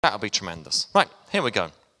That'll be tremendous. Right, here we go.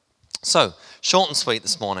 So, short and sweet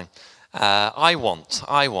this morning. I want.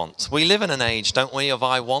 We live in an age, don't we, of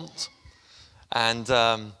I want? And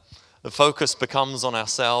the focus becomes on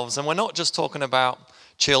ourselves. And we're not just talking about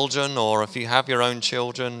children, or if you have your own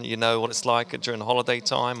children, you know what it's like during holiday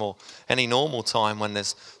time or any normal time when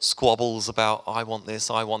there's squabbles about I want this,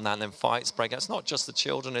 I want that, and then fights break out. It's not just the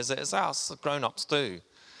children, is it? It's us, the grown-ups too.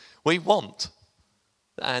 We want.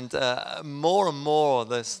 And more and more,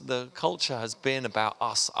 the culture has been about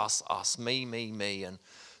us, me. And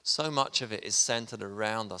so much of it is centered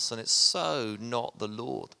around us. And it's so not the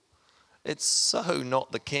Lord. It's so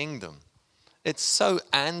not the kingdom. It's so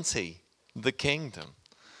anti the kingdom.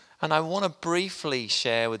 And I want to briefly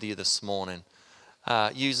share with you this morning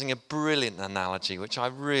using a brilliant analogy, which I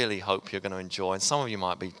really hope you're going to enjoy. And some of you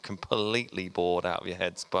might be completely bored out of your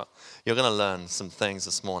heads, but you're going to learn some things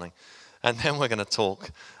this morning. And then we're going to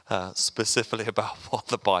talk specifically about what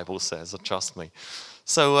the Bible says, trust me.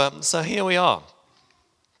 So here we are.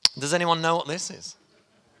 Does anyone know what this is?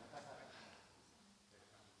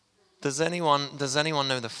 Does anyone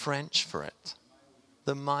know the French for it?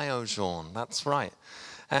 The Maillot jaune, that's right.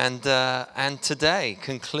 And today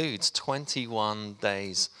concludes 21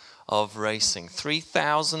 days of racing,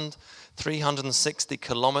 3,360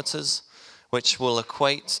 kilometers, which will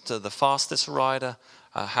equate to the fastest rider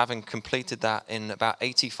having completed that in about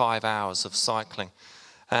 85 hours of cycling.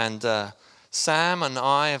 And Sam and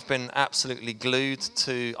I have been absolutely glued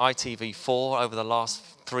to ITV4 over the last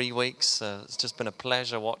 3 weeks. It's just been a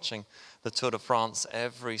pleasure watching the Tour de France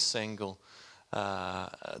every single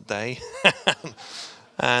day.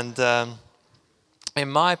 And in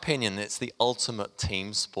my opinion, it's the ultimate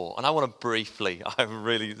team sport. And I want to briefly, I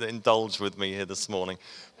really indulge with me here this morning,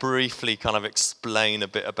 briefly kind of explain a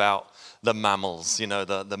bit about the mammals, you know,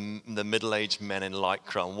 the middle-aged men in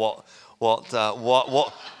lycra, and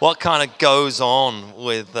what kind of goes on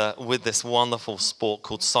with this wonderful sport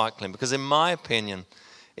called cycling. Because in my opinion,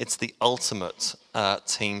 it's the ultimate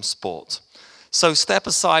team sport. So step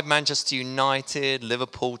aside Manchester United,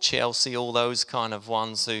 Liverpool, Chelsea, all those kind of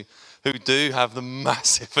ones who do have the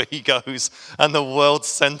massive egos and the world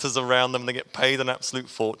centers around them. They get paid an absolute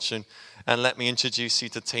fortune. And let me introduce you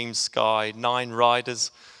to Team Sky, 9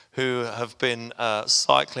 riders who have been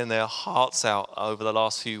cycling their hearts out over the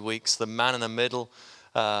last few weeks. The man in the middle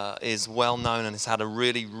is well known and has had a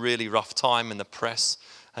really, really rough time in the press.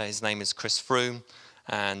 His name is Chris Froome.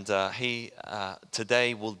 And he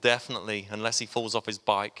today will definitely, unless he falls off his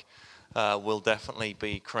bike, will definitely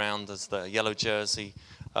be crowned as the yellow jersey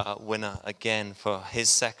winner again for his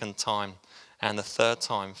second time and the third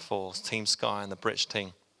time for Team Sky and the British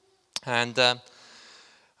team. And the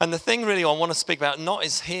thing really I want to speak about not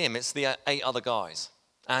is him, it's the 8 other guys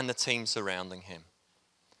and the team surrounding him.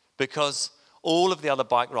 Because all of the other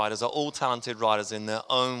bike riders are all talented riders in their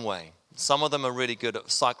own way. Some of them are really good at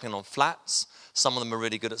cycling on flats. Some of them are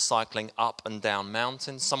really good at cycling up and down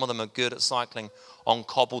mountains. Some of them are good at cycling on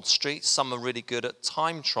cobbled streets. Some are really good at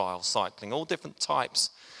time trial cycling, all different types.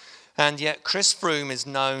 And yet Chris Froome is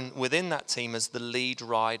known within that team as the lead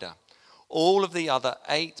rider. All of the other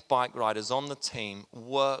 8 bike riders on the team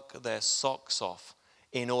work their socks off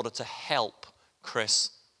in order to help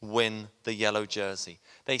Chris win the yellow jersey.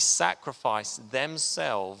 They sacrifice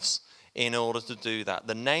themselves in order to do that.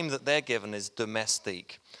 The name that they're given is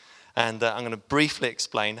Domestique. And I'm going to briefly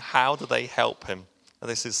explain how do they help him.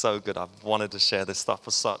 This is so good. I've wanted to share this stuff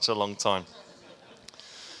for such a long time.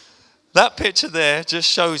 That picture there just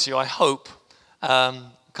shows you, I hope,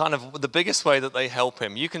 kind of the biggest way that they help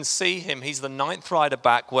him. You can see him. He's the 9th rider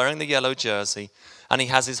back wearing the yellow jersey. And he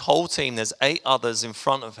has his whole team. There's 8 others in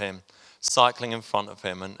front of him, cycling in front of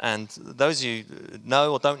him. And those of you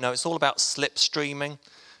know or don't know, it's all about slipstreaming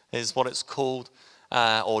is what it's called.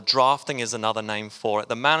 Or drafting is another name for it.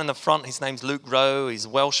 The man in the front, his name's Luke Rowe. He's a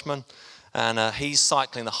Welshman. And he's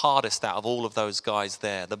cycling the hardest out of all of those guys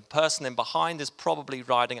there. The person in behind is probably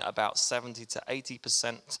riding at about 70 to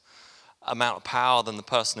 80% amount of power than the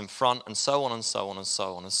person in front, and so on and so on and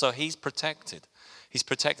so on. And so he's protected. He's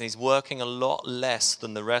protected. He's working a lot less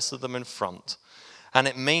than the rest of them in front. And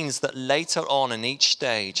it means that later on in each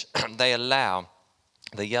stage, they allow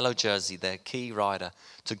the yellow jersey, their key rider,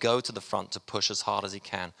 to go to the front to push as hard as he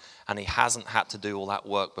can. And he hasn't had to do all that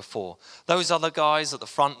work before. Those other guys at the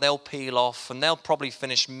front, they'll peel off and they'll probably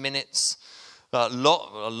finish minutes, a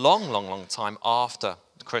long time after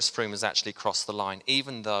Chris Froome has actually crossed the line,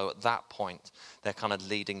 even though at that point they're kind of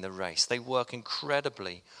leading the race. They work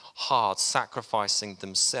incredibly hard, sacrificing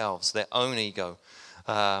themselves, their own ego,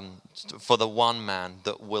 for the one man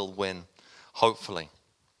that will win, hopefully.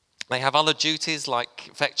 They have other duties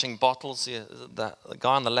like fetching bottles. The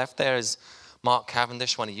guy on the left there is Mark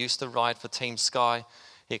Cavendish when he used to ride for Team Sky.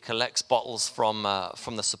 He collects bottles from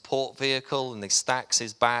the support vehicle and he stacks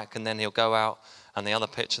his back, and then he'll go out, and the other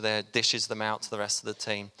picture there dishes them out to the rest of the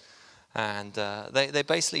team. And they're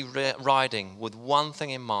basically riding with one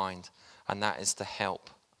thing in mind, and that is to help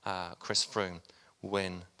Chris Froome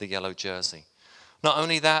win the yellow jersey. Not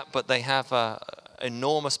only that, but they have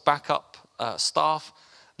enormous backup staff.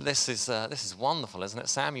 This is wonderful, isn't it?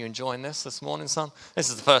 Sam, you enjoying this morning, son? This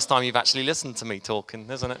is the first time you've actually listened to me talking,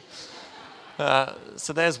 isn't it?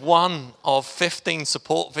 So there's one of 15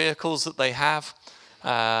 support vehicles that they have.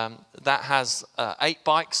 That has 8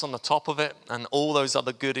 bikes on the top of it and all those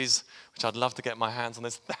other goodies, which I'd love to get my hands on.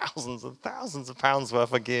 There's thousands and thousands of pounds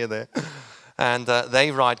worth of gear there. And they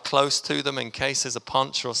ride close to them in case there's a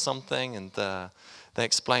punch or something, and they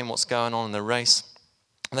explain what's going on in the race.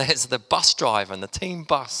 There's the bus driver and the team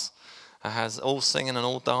bus. Has all singing and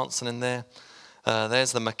all dancing in there.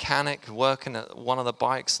 There's the mechanic working at one of the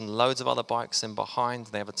bikes and loads of other bikes in behind.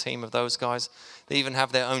 They have a team of those guys. They even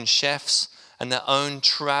have their own chefs and their own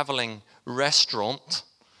traveling restaurant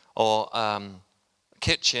or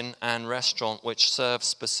kitchen and restaurant, which serves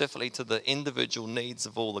specifically to the individual needs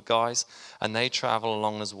of all the guys, and they travel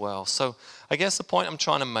along as well. So I guess the point I'm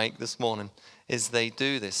trying to make this morning is they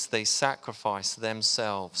do this. They sacrifice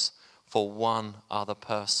themselves for one other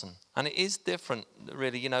person. And it is different,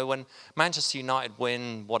 really. You know, when Manchester United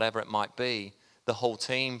win, whatever it might be, the whole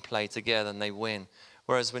team play together and they win.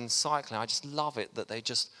 Whereas when cycling, I just love it that they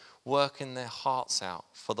just working their hearts out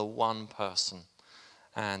for the one person.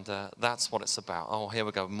 And that's what it's about. Oh, here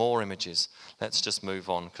we go, more images. Let's just move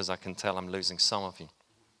on because I can tell I'm losing some of you.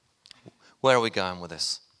 Where are we going with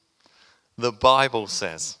this? The Bible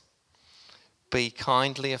says, be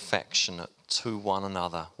kindly affectionate to one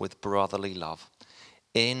another with brotherly love,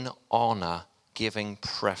 in honor giving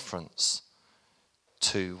preference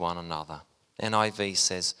to one another. NIV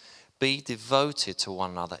says, be devoted to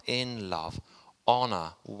one another in love,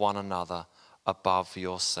 honor one another above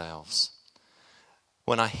yourselves.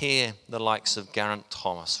 When I hear the likes of Geraint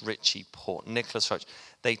Thomas, Richie Port, Nicholas Roach,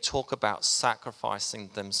 they talk about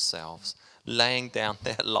sacrificing themselves, laying down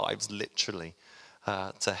their lives literally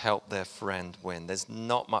to help their friend win. There's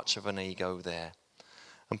not much of an ego there.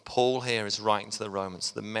 And Paul here is writing to the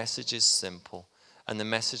Romans. The message is simple. And the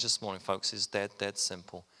message this morning, folks, is dead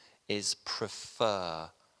simple, is prefer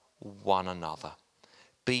one another.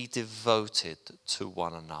 Be devoted to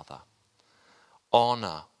one another.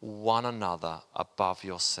 Honor one another above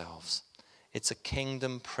yourselves. It's a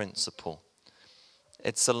kingdom principle.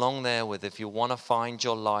 It's along there with, if you want to find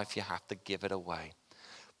your life, you have to give it away.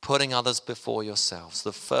 Putting others before yourselves.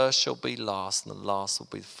 The first shall be last and the last will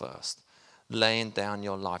be first. Laying down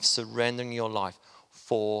your life, surrendering your life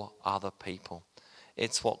for other people.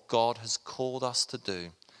 It's what God has called us to do,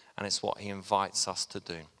 and it's what he invites us to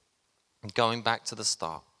do. And going back to the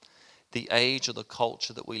start, the age or the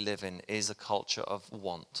culture that we live in is a culture of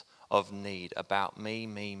want, of need, about me,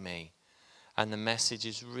 me, me. And the message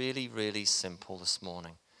is really, really simple this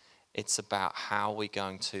morning. It's about how we're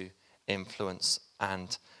going to influence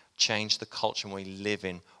and change the culture we live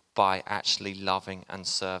in by actually loving and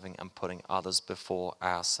serving and putting others before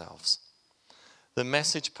ourselves. The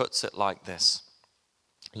message puts it like this.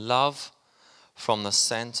 Love from the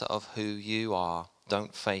center of who you are.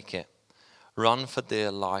 Don't fake it. Run for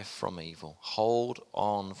dear life from evil. Hold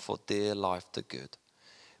on for dear life to good.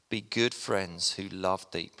 Be good friends who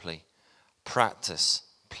love deeply. Practice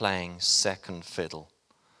playing second fiddle.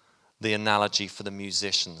 The analogy for the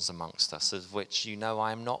musicians amongst us, of which you know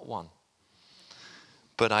I am not one.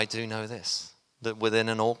 But I do know this, that within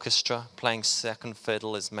an orchestra, playing second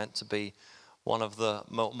fiddle is meant to be one of the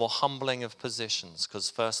more humbling of positions, because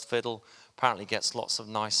first fiddle apparently gets lots of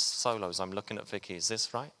nice solos. I'm looking at Vicky, is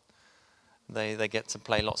this right? They get to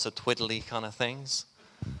play lots of twiddly kind of things.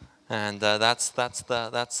 And that's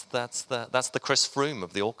the Chris Froome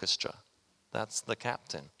of the orchestra. That's the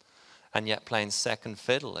captain. And yet playing second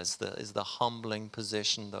fiddle is the humbling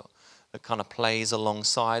position that kind of plays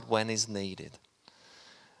alongside when is needed.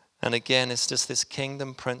 And again, it's just this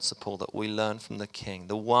kingdom principle that we learn from the king.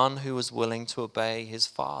 The one who was willing to obey his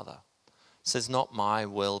father says, not my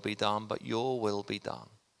will be done, but your will be done.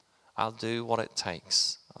 I'll do what it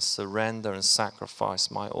takes. I'll surrender and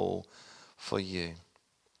sacrifice my all for you.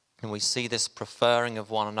 And we see this preferring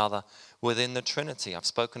of one another within the Trinity. I've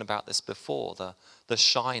spoken about this before, the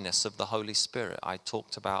shyness of the Holy Spirit. I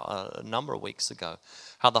talked about a number of weeks ago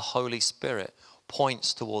how the Holy Spirit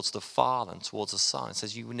points towards the Father and towards the Son. It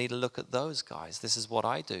says you need to look at those guys. This is what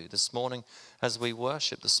I do. This morning as we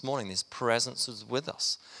worship, this morning His presence is with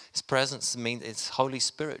us. His presence means His Holy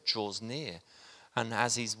Spirit draws near. And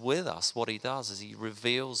as He's with us, what He does is He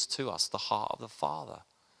reveals to us the heart of the Father,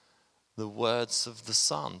 the words of the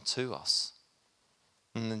Son to us.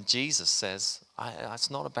 And then Jesus says,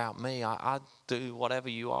 it's not about me. I do whatever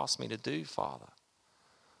you ask me to do, Father.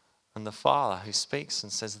 And the Father who speaks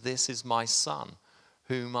and says, this is my Son,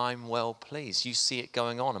 whom I'm well pleased. You see it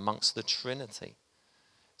going on amongst the Trinity.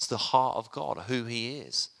 It's the heart of God, who He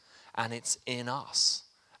is. And it's in us.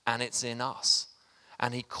 And it's in us.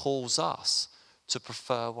 And He calls us to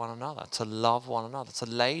prefer one another, to love one another, to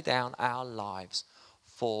lay down our lives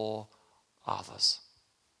for others.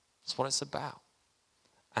 That's what it's about.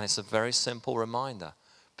 And it's a very simple reminder,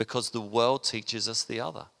 because the world teaches us the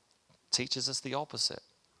other, teaches us the opposite,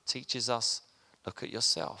 teaches us, look at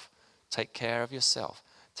yourself, take care of yourself,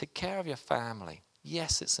 take care of your family.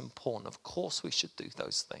 Yes, it's important. Of course we should do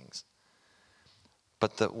those things.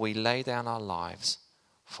 But that we lay down our lives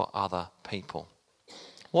for other people.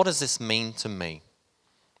 What does this mean to me?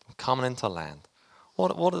 I'm coming into land.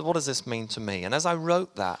 What does this mean to me? And as I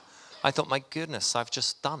wrote that, I thought, my goodness, I've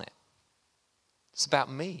just done it. It's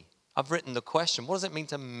about me. I've written the question. What does it mean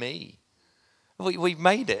to me? We've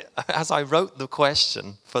made it. As I wrote the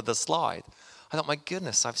question for the slide, I thought, my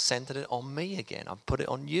goodness, I've centered it on me again. I've put it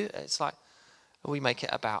on you. It's like we make it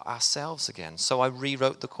about ourselves again. So I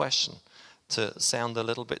rewrote the question to sound a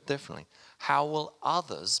little bit differently. How will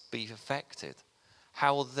others be affected?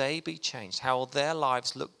 How will they be changed? How will their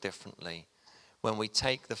lives look differently when we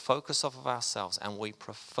take the focus off of ourselves and we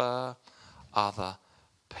prefer other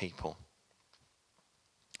people?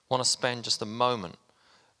 I want to spend just a moment.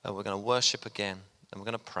 We're going to worship again, and we're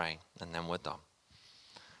going to pray, and then we're done.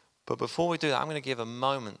 But before we do that, I'm going to give a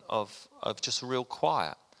moment of just real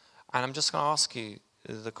quiet. And I'm just going to ask you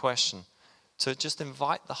the question to just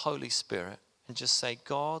invite the Holy Spirit and just say,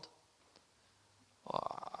 God,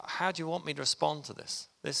 how do you want me to respond to this?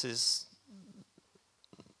 This is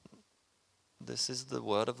the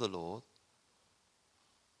word of the Lord.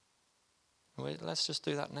 Let's just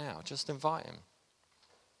do that now. Just invite Him.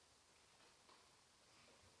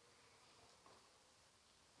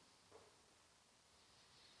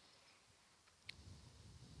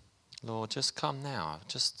 Lord, just come now.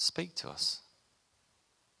 Just speak to us.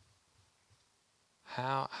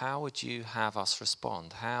 How would you have us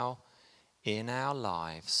respond? How in our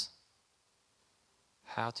lives,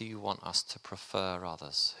 how do you want us to prefer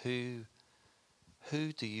others? Who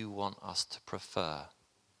do you want us to prefer?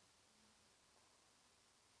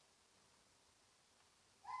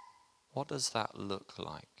 What does that look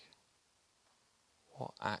like?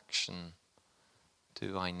 What action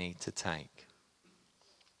do I need to take?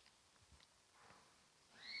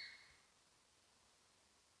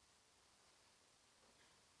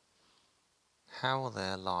 How will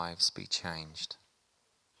their lives be changed?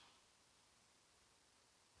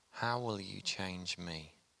 How will you change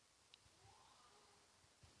me?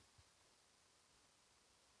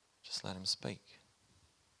 Just let Him speak.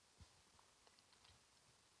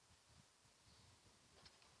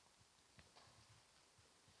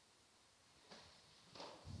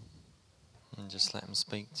 And just let Him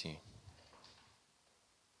speak to you.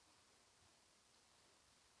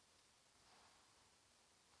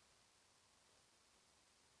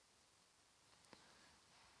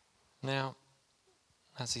 Now,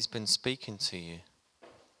 as He's been speaking to you,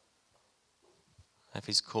 if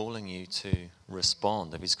He's calling you to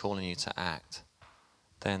respond, if He's calling you to act,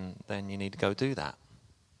 then you need to go do that.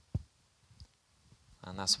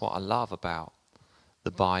 And that's what I love about the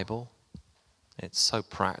Bible. It's so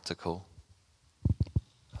practical.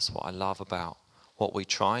 That's what I love about what we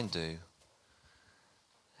try and do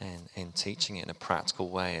in teaching it in a practical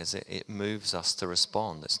way, is it moves us to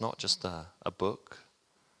respond. It's not just a book.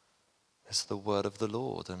 It's the word of the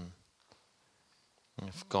Lord. And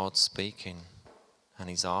if God's speaking and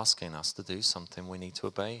He's asking us to do something, we need to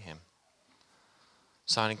obey Him.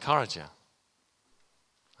 So I encourage you,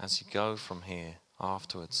 as you go from here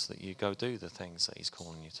afterwards, that you go do the things that He's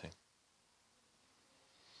calling you to.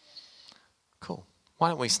 Cool. Why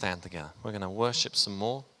don't we stand together? We're going to worship some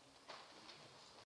more.